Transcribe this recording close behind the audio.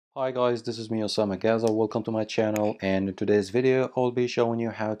Hi guys, this is me Osama Gaza. Welcome to my channel, and in today's video I'll be showing you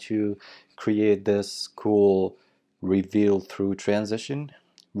how to create this cool reveal through transition,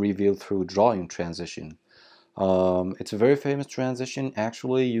 reveal through drawing transition. It's a very famous transition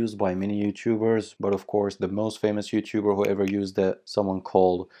actually used by many YouTubers, but of course the most famous YouTuber who ever used it, someone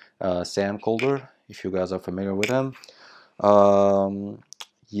called SamKolder, if you guys are familiar with him. Um,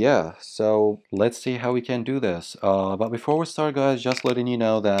 yeah, so let's see how we can do this. But before we start, guys, just letting you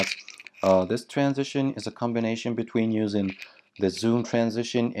know that this transition is a combination between using the zoom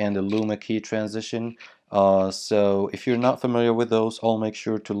transition and the Luma key transition. So if you're not familiar with those, I'll make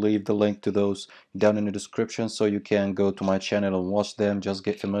sure to leave the link to those down in the description so you can go to my channel and watch them. Just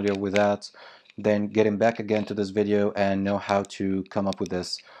get familiar with that. Then getting back again to this video and know how to come up with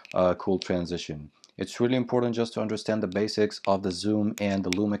this cool transition. It's really important just to understand the basics of the zoom and the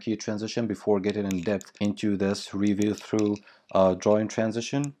Luma key transition before getting in depth into this review through drawing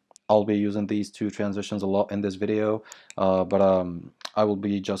transition. I'll be using these two transitions a lot in this video, but I will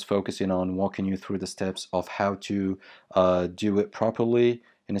be just focusing on walking you through the steps of how to do it properly,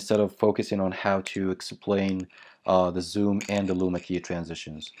 and instead of focusing on how to explain the zoom and the Luma key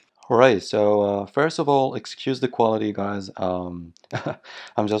transitions. Alright, so first of all, excuse the quality, guys. I'm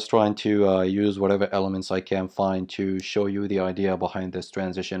just trying to use whatever elements I can find to show you the idea behind this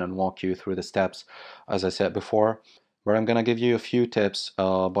transition and walk you through the steps, as I said before. But I'm gonna give you a few tips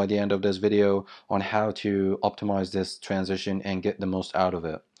by the end of this video on how to optimize this transition and get the most out of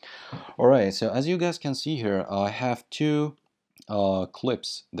it. Alright, so as you guys can see here, I have two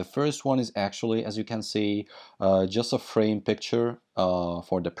clips. The first one is actually, as you can see, just a frame picture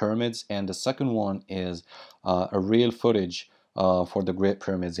for the pyramids, and the second one is a real footage for the Great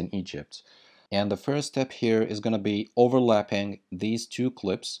Pyramids in Egypt. And the first step here is going to be overlapping these two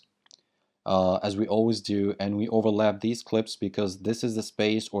clips as we always do, and we overlap these clips because this is the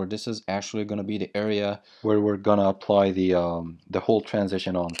space, or this is actually going to be the area where we're going to apply the whole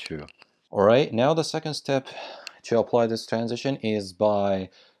transition onto. Alright, now the second step to apply this transition is by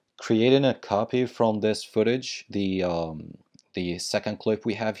creating a copy from this footage, the second clip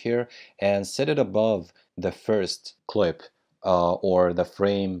we have here, and set it above the first clip or the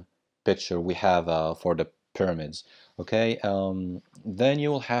frame picture we have for the pyramids. Okay, then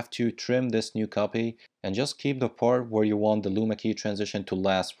you will have to trim this new copy and just keep the part where you want the Luma key transition to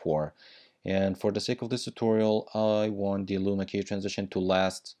last for. And for the sake of this tutorial, I want the Luma key transition to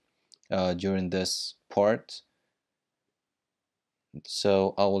last during this part.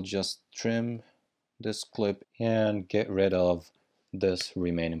 So I will just trim this clip and get rid of this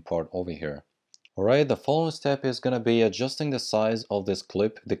remaining part over here. Alright, the following step is going to be adjusting the size of this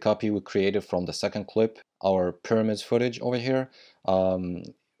clip, the copy we created from the second clip, our pyramids footage over here.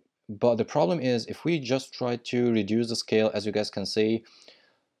 But the problem is, if we just try to reduce the scale, as you guys can see,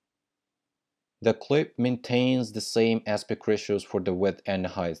 the clip maintains the same aspect ratios for the width and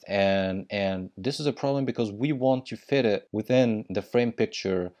height, and this is a problem because we want to fit it within the frame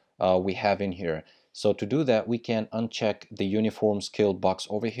picture we have in here. So to do that, we can uncheck the uniform scale box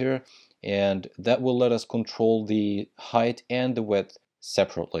over here, and that will let us control the height and the width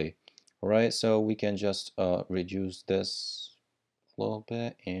separately. All right, so we can just reduce this a little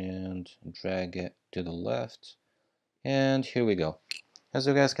bit and drag it to the left, and here we go. As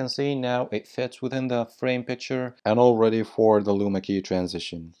you guys can see, now it fits within the frame picture and all ready for the Luma key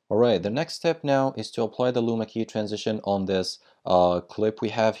transition. Alright, the next step now is to apply the Luma key transition on this clip we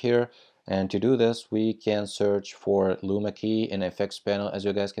have here. And to do this, we can search for Luma key in effects panel, as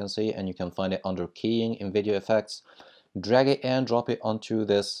you guys can see, and you can find it under keying in video effects. Drag it and drop it onto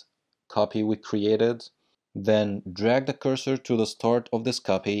this copy we created. Then drag the cursor to the start of this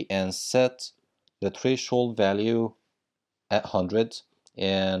copy and set the threshold value at 100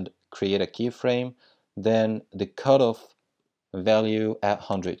 and create a keyframe, then the cutoff value at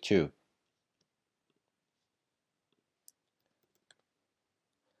 102.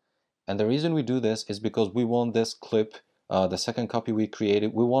 And the reason we do this is because we want this clip, the second copy we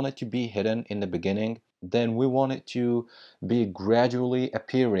created, we want it to be hidden in the beginning. Then we want it to be gradually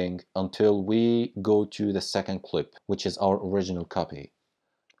appearing until we go to the second clip, which is our original copy.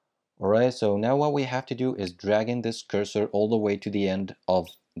 Alright, so now what we have to do is drag in this cursor all the way to the end of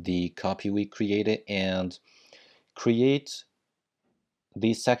the copy we created and create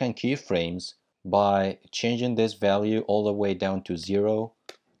the second keyframes by changing this value all the way down to 0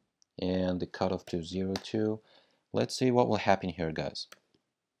 and the cutoff to 0 too. Let's see what will happen here, guys.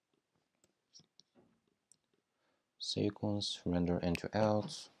 Sequence, render into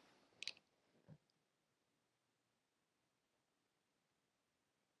out.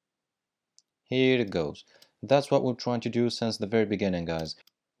 Here it goes. That's what we're trying to do since the very beginning, guys.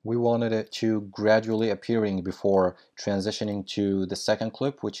 We wanted it to gradually appearing before transitioning to the second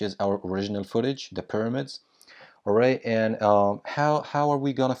clip, which is our original footage, the pyramids. All right, and how are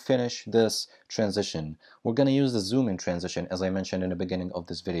we gonna finish this transition? We're gonna use the zoom in transition, as I mentioned in the beginning of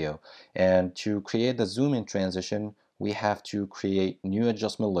this video. And to create the zoom in transition, we have to create new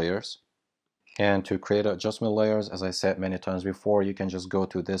adjustment layers. And to create adjustment layers, as I said many times before, you can just go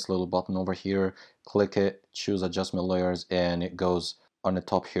to this little button over here, click it, choose adjustment layers, and it goes on the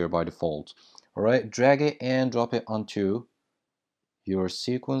top here by default. All right, drag it and drop it onto your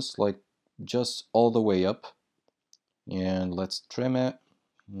sequence, like just all the way up. And let's trim it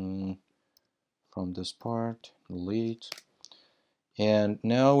from this part, delete. And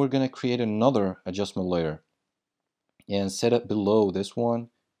now we're going to create another adjustment layer and set it below this one,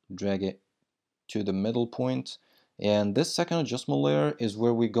 drag it to the middle point. And this second adjustment layer is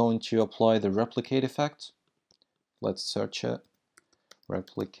where we're going to apply the replicate effect. Let's search it,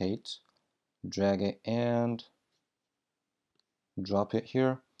 replicate, drag it and drop it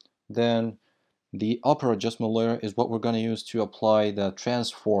here. Then the upper adjustment layer is what we're going to use to apply the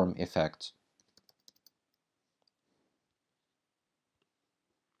transform effect.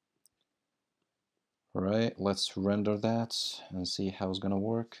 All right, let's render that and see how it's going to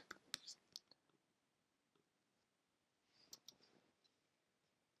work.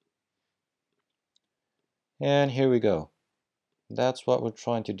 And here we go. That's what we're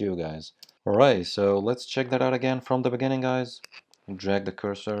trying to do, guys. All right, so let's check that out again from the beginning, guys. Drag the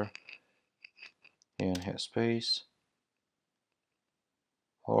cursor and hit space.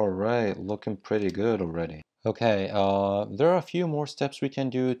 All right, looking pretty good already. Okay, there are a few more steps we can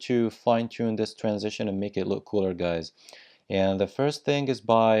do to fine-tune this transition and make it look cooler, guys. And the first thing is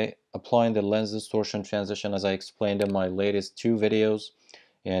by applying the lens distortion transition, as I explained in my latest 2 videos.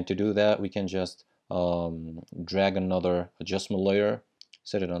 And to do that, we can just drag another adjustment layer,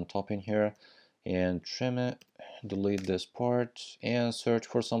 set it on top in here, and trim it, delete this part, and search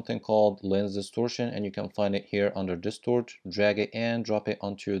for something called lens distortion, and you can find it here under distort. Drag it and drop it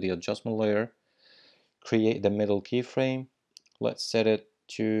onto the adjustment layer. Create the middle keyframe. Let's set it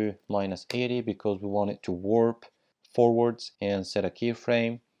to -80 because we want it to warp forwards, and set a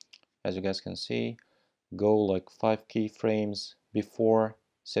keyframe. As you guys can see, go like 5 keyframes before,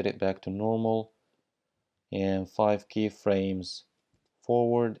 set it back to normal, and 5 keyframes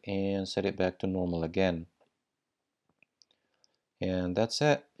forward and set it back to normal again. And that's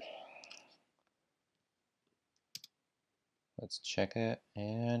it. Let's check it,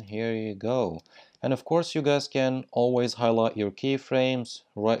 and here you go. And of course, you guys can always highlight your keyframes,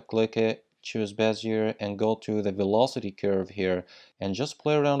 right click it, choose Bezier, and go to the velocity curve here and just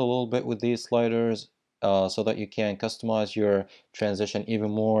play around a little bit with these sliders so that you can customize your transition even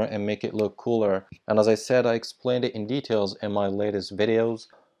more and make it look cooler. And as I said, I explained it in details in my latest videos.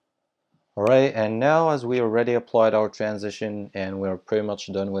 Alright, and now as we already applied our transition and we're pretty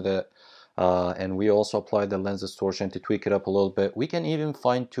much done with it, and we also applied the lens distortion to tweak it up a little bit, we can even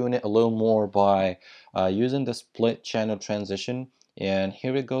fine-tune it a little more by using the split channel transition. And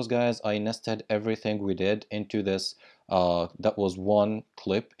here it goes, guys. I nested everything we did into this that was one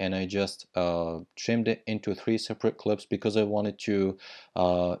clip, and I just trimmed it into 3 separate clips because I wanted to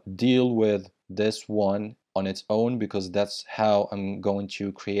deal with this one on its own, because that's how I'm going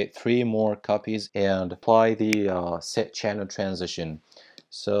to create 3 more copies and apply the set channel transition.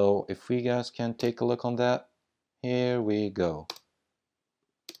 So if we guys can take a look on that, here we go.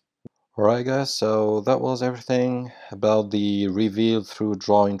 Alright guys, so that was everything about the reveal through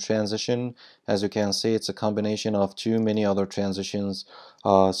drawing transition. As you can see, it's a combination of too many other transitions,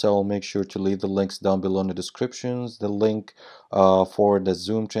 so I'll make sure to leave the links down below in the descriptions. The link for the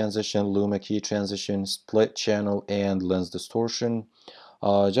zoom transition, Luma key transition, split channel, and lens distortion.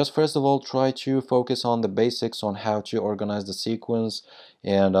 Just first of all, try to focus on the basics on how to organize the sequence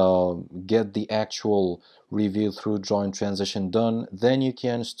and get the actual reveal through drawing transition done. Then you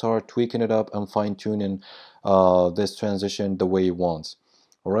can start tweaking it up and fine-tuning this transition the way you want.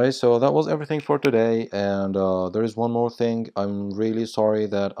 Alright, so that was everything for today, and there is one more thing. I'm really sorry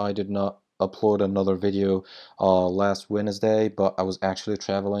that I did not upload another video last Wednesday, but I was actually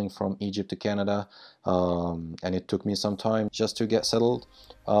traveling from Egypt to Canada, and it took me some time just to get settled.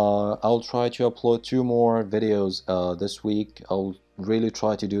 I'll try to upload 2 more videos this week. I'll really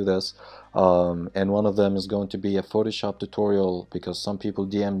try to do this, and one of them is going to be a Photoshop tutorial, because some people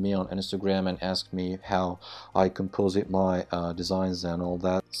DM'd me on Instagram and asked me how I composite my designs and all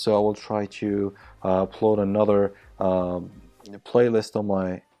that. So I will try to upload another playlist on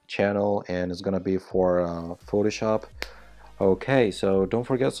my channel, and it's gonna be for Photoshop. Okay, so don't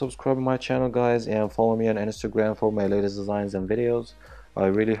forget to subscribe to my channel, guys, and follow me on Instagram for my latest designs and videos. I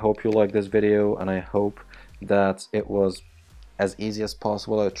really hope you like this video, and I hope that it was as easy as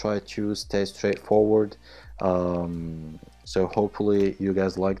possible. I tried to stay straightforward, so hopefully you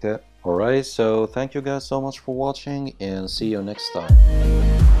guys liked it. Alright, so thank you guys so much for watching, and see you next time.